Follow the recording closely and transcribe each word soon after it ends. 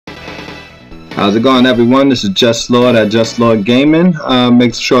How's it going, everyone? This is Just Lord at Just Lord Gaming.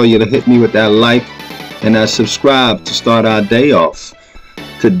 Make sure you hit me with that like and that subscribe to start our day off.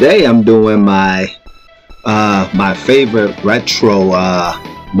 Today I'm doing my favorite retro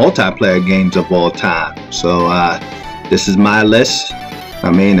multiplayer games of all time. So this is my list. I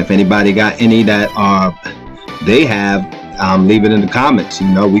mean, if anybody got any that they have, leave it in the comments. You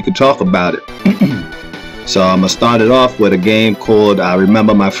know, we could talk about it. So I'm gonna start it off with a game called, I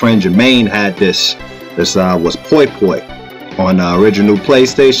remember my friend Jermaine had this. This was Poi Poi on the original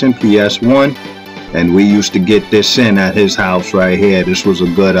PlayStation, PS1, and we used to get this in at his house right here. This was a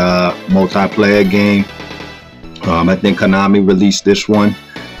good multiplayer game. I think Konami released this one.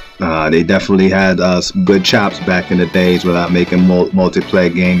 They definitely had some good chops back in the days without making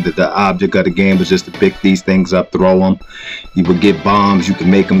multiplayer game. The object of the game was just to pick these things up, throw them. You would get bombs, you could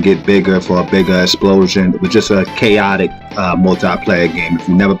make them get bigger for a bigger explosion. It was just a chaotic multiplayer game. If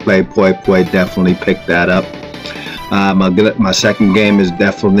you never played Poi Poi, definitely pick that up. My second game is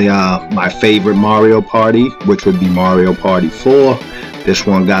definitely my favorite Mario Party, which would be Mario Party 4. This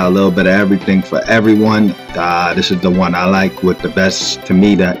one got a little bit of everything for everyone. This is the one I like with the best, to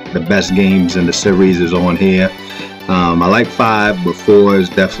me, that the best games in the series is on here. I like 5, but 4 is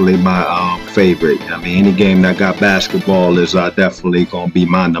definitely my favorite. I mean, any game that got basketball is definitely gonna be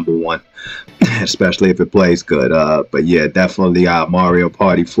my number one, especially if it plays good. But yeah, definitely Mario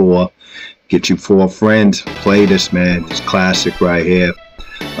Party 4. Get you 4 friends, play this, man. It's classic right here.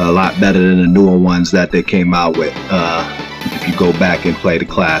 A lot better than the newer ones that they came out with. If you go back and play the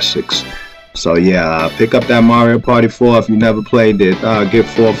classics. So yeah, pick up that Mario Party 4 if you never played it. Get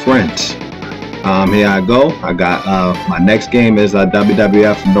 4 friends. Here I go. I got my next game is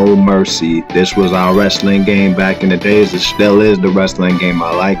WWF No Mercy. This was our wrestling game back in the days. It still is the wrestling game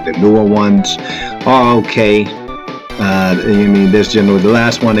I like. The newer ones are okay. I mean, the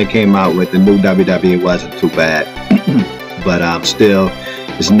last one they came out with, the new WWE, wasn't too bad. But still,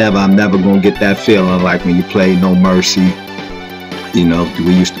 I'm never gonna get that feeling like when you play No Mercy. You know,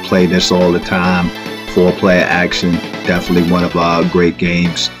 we used to play this all the time. 4-player action, definitely one of our great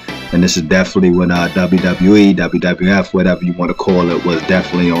games. And this is definitely when WWE, WWF, whatever you want to call it, was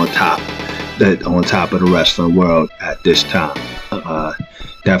definitely on top of the wrestling world at this time.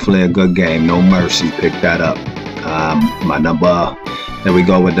 Definitely a good game. No Mercy, pick that up. There we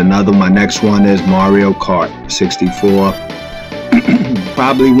go with another. My next one is Mario Kart 64.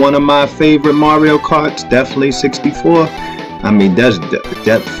 Probably one of my favorite Mario Karts, definitely 64. I mean, that's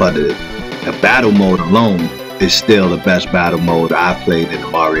for the battle mode alone is still the best battle mode I've played in the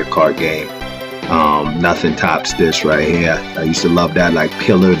Mario Kart game. Nothing tops this right here. I used to love that, like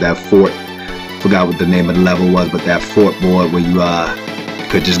pillar, that fort. Forgot what the name of the level was, but that fort board where you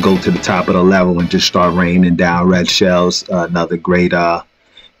could just go to the top of the level and just start raining down red shells. Another great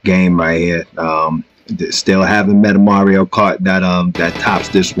game right here. Still haven't met a Mario Kart that tops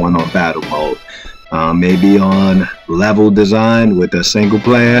this one on battle mode. Maybe on level design with a single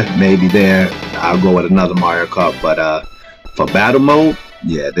player, maybe there I'll go with another Mario Kart, but for battle mode,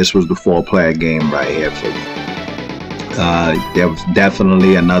 yeah, this was the 4-player game right here for me. There was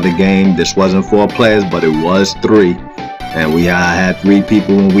definitely another game. This wasn't 4 players, but it was 3, and we had 3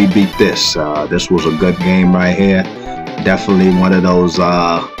 people when we beat this. This was a good game right here. Definitely one of those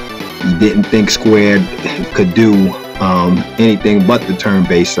you didn't think Square could do anything but the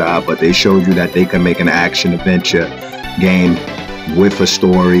turn-based side, but they showed you that they can make an action-adventure game with a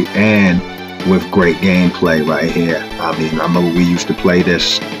story and with great gameplay right here. I mean, I remember we used to play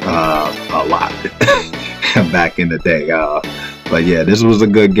this a lot back in the day. But yeah, this was a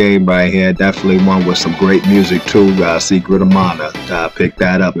good game right here. Definitely one with some great music too. Secret of Mana. Pick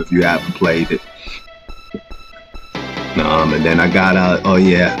that up if you haven't played it. And then I got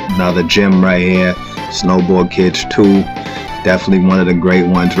another gem right here. Snowboard Kids 2, definitely one of the great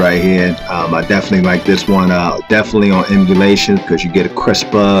ones right here. I definitely like this one, definitely on emulation, because you get a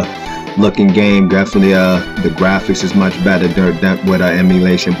crisper looking game. Definitely the graphics is much better with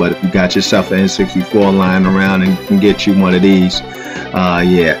emulation, but if you got yourself an N64 lying around and can get you one of these,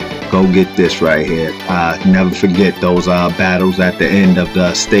 yeah, go get this right here. Never forget those battles at the end of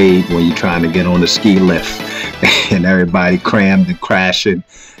the stage when you're trying to get on the ski lift and everybody crammed and crashing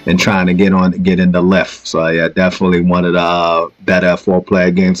and trying to get in the lift. So yeah, definitely one of the better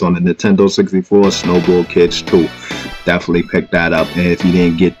 4-player games on the Nintendo 64. Snowboard Kids 2. Definitely pick that up. And if you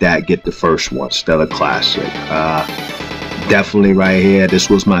didn't get that, get the first one. Still a classic. Definitely right here. This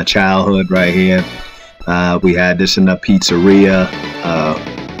was my childhood right here. We had this in a pizzeria.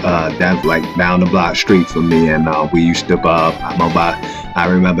 That's like down the block street from me, and we used to. I I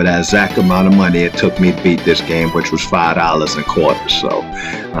remember that exact amount of money it took me to beat this game, which was $5.25. So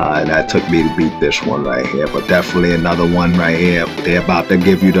that took me to beat this one right here. But definitely another one right here. They're about to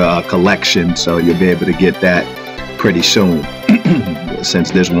give you the collection, so you'll be able to get that pretty soon.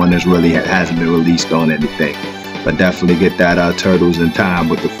 Since this one hasn't been released on anything. But definitely get that Turtles in Time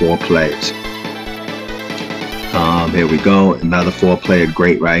with the 4 players. Here we go, another 4-player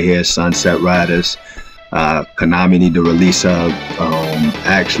great right here, Sunset Riders. Konami need to release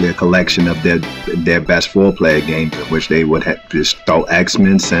actually a collection of their best 4-player games, in which they would just throw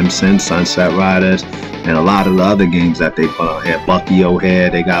X-Men, Simpsons, Sunset Riders, and a lot of the other games that they put on here. Bucky O'Hare,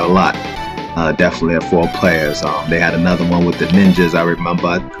 they got a lot. Definitely have 4 players. They had another one with the ninjas, I remember.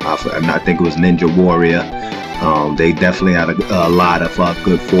 I think it was Ninja Warrior. They definitely had a lot of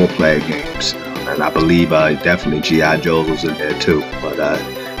good 4-player games. And I believe definitely G.I. Joe was in there too. But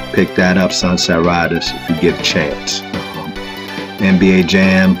pick that up, Sunset Riders, if you get a chance. NBA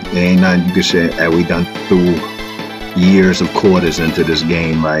Jam, there ain't nothing you can say that we done through years of quarters into this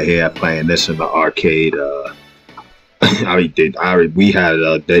game right here, playing this in the arcade. We had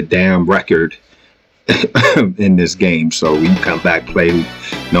the damn record in this game, so we come back, play,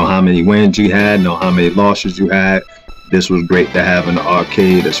 know how many wins you had, know how many losses you had. This was great to have in the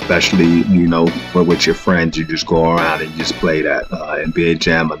arcade, especially, you know, with your friends. You just go around and you just play that. NBA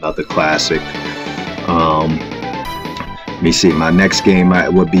Jam, another classic. Let me see, my next game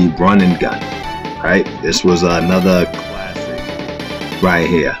would be Run and Gun. Right, this was another classic right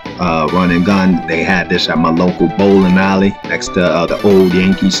here. Run and Gun. They had this at my local bowling alley next to the old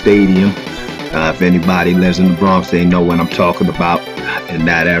Yankee Stadium. If anybody lives in the Bronx, they know what I'm talking about. In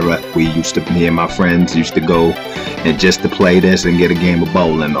that era, me and my friends used to go and just to play this and get a game of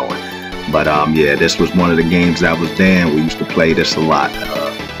bowling on. But yeah, this was one of the games that was there, and we used to play this a lot.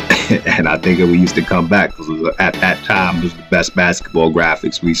 And I think we used to come back because at that time it was the best basketball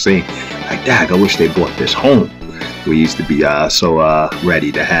graphics we seen. Like, dang, I wish they brought this home. We used to be so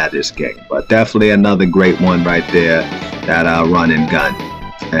ready to have this game. But definitely another great one right there, that Run and Gun.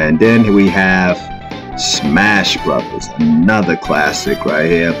 And then we have Smash Brothers, another classic right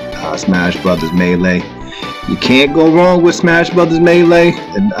here. Smash Brothers Melee. You can't go wrong with Smash Brothers Melee.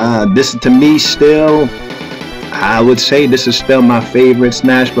 And this, to me, still, I would say this is still my favorite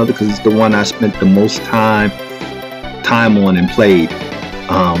Smash Brothers, because it's the one I spent the most time on and played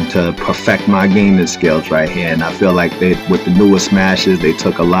to perfect my gaming skills right here. And I feel like with the newer Smashes, they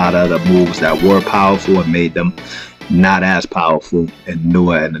took a lot of the moves that were powerful and made them not as powerful in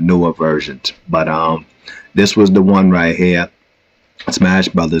the newer versions. But this was the one right here, Smash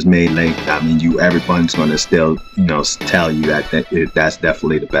Brothers Melee. I mean, everyone's gonna still, you know, tell you that's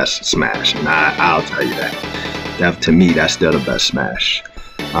definitely the best Smash, and I'll tell you that. To me, that's still the best Smash.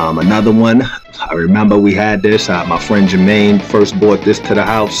 Another one, I remember we had this. My friend Jermaine first brought this to the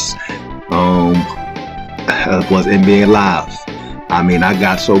house. Was NBA Live. I mean, I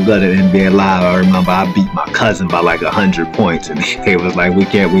got so good at NBA Live. I remember I beat my cousin by like 100 points, and they was like,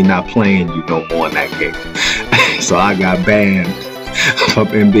 we not playing you no more in that game. So I got banned from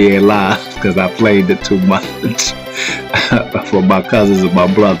NBA Live because I played it too much for my cousins and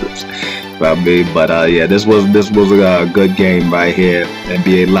my brothers. Yeah, this was a good game right here.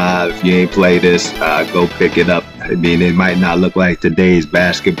 NBA Live. If you ain't played this, go pick it up. I mean, it might not look like today's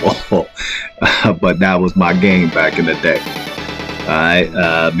basketball, but that was my game back in the day. Alright,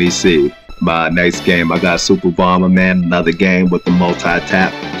 let me see. My next game, I got Super Bomberman, another game with the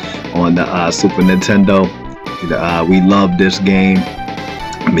multi-tap on the Super Nintendo. We love this game.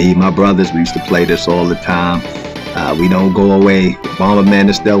 Me and my brothers, we used to play this all the time. We don't go away. Bomberman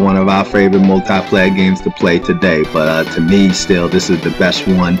is still one of our favorite multiplayer games to play today. But to me, still, this is the best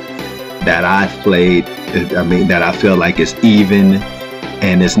one that I've played. I mean, that I feel like it's even.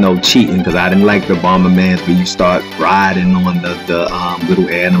 And there's no cheating, because I didn't like the Bombermans where you start riding on the little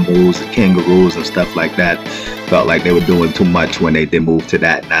animals, the kangaroos and stuff like that. Felt like they were doing too much when they did move to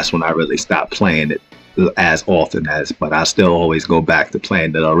that. And that's when I really stopped playing it as often but I still always go back to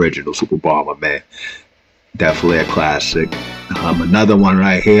playing the original Super Bomberman. Definitely a classic. Another one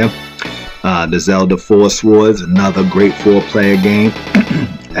right here, the Zelda Force Wars, another great 4-player game.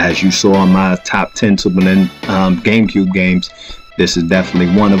 As you saw in my top 10 Super GameCube games, this is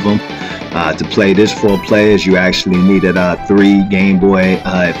definitely one of them. To play this 4 players, you actually needed 3 Game Boy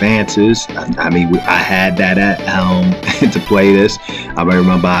Advances. I mean, I had that to play this. I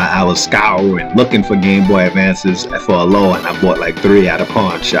remember I was scouring, looking for Game Boy Advances for a low, and I bought like 3 at a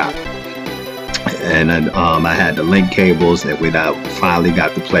pawn shop. And then I had the link cables, and we finally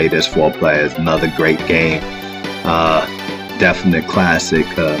got to play this 4 players. Another great game. Definite classic,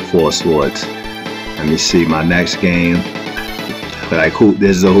 Force Wars. Let me see my next game. like who,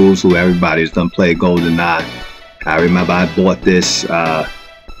 this is a who's who. Everybody's done played GoldenEye. I remember I bought this. Was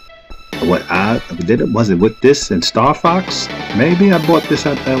it with this and Star Fox? Maybe I bought this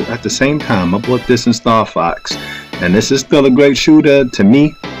at the same time. I bought this in Star Fox, and this is still a great shooter to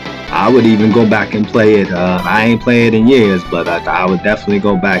me. I would even go back and play it. I ain't played it in years, but I would definitely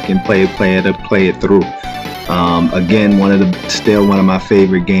go back and play it through. Again, still one of my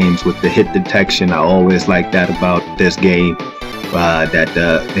favorite games with the hit detection. I always like that about this game, that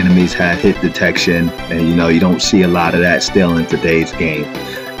the enemies had hit detection, and you know, you don't see a lot of that still in today's game.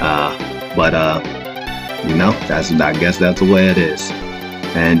 You know, I guess that's the way it is.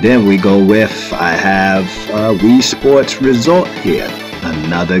 And then we go with, I have Wii Sports Resort here.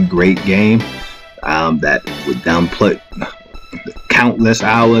 Another great game that we done put countless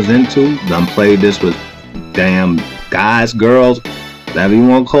hours into. Done played this with damn guys, girls, whatever you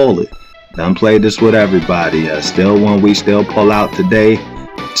want to call it. Done played this with everybody. Still one we still pull out today.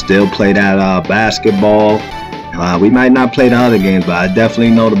 Still play that basketball. We might not play the other games, but I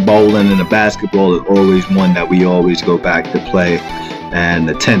definitely know the bowling and the basketball is always one that we always go back to play. And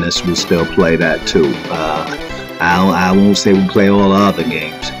the tennis, we still play that too. I won't say we play all the other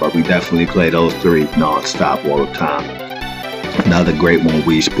games, but we definitely play those three non-stop all the time. Another great one,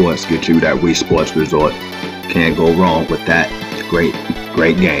 Wii Sports. Get you that Wii Sports Resort. Can't go wrong with that. Great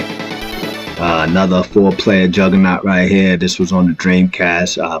game. Another 4-player juggernaut right here. This was on the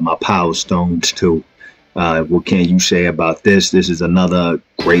Dreamcast. My Power Stones too. What can you say about this? This is another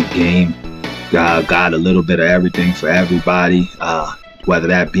great game. Got a little bit of everything for everybody. Whether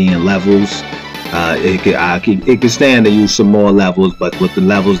that be in levels. It could stand to use some more levels, but with the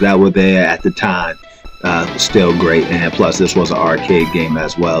levels that were there at the time, still great. And plus, this was an arcade game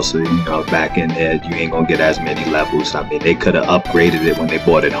as well, so you know, back in there, you ain't gonna get as many levels. I mean, they could have upgraded it when they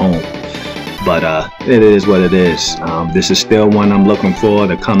brought it home, but it is what it is. This is still one I'm looking for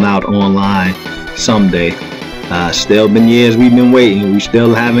to come out online someday. Still been years we've been waiting. We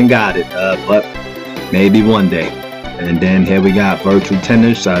still haven't got it, but maybe one day. And then here we got Virtual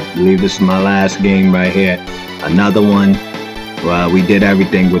Tennis. I believe this is my last game right here. Another one. We did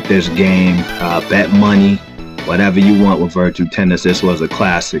everything with this game. Bet money, whatever you want with Virtual Tennis. This was a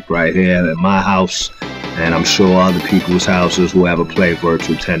classic right here at my house, and I'm sure other people's houses who ever played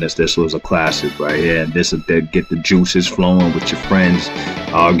Virtual Tennis. This was a classic right here. And this is to get the juices flowing with your friends.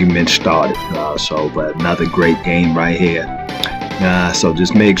 Argument started. But another great game right here. So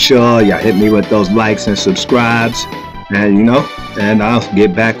just make sure y'all hit me with those likes and subscribes. And you know, and I'll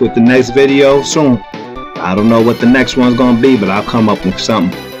get back with the next video soon. I don't know what the next one's gonna be, but I'll come up with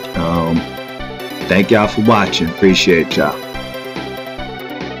something. Thank y'all for watching. Appreciate y'all.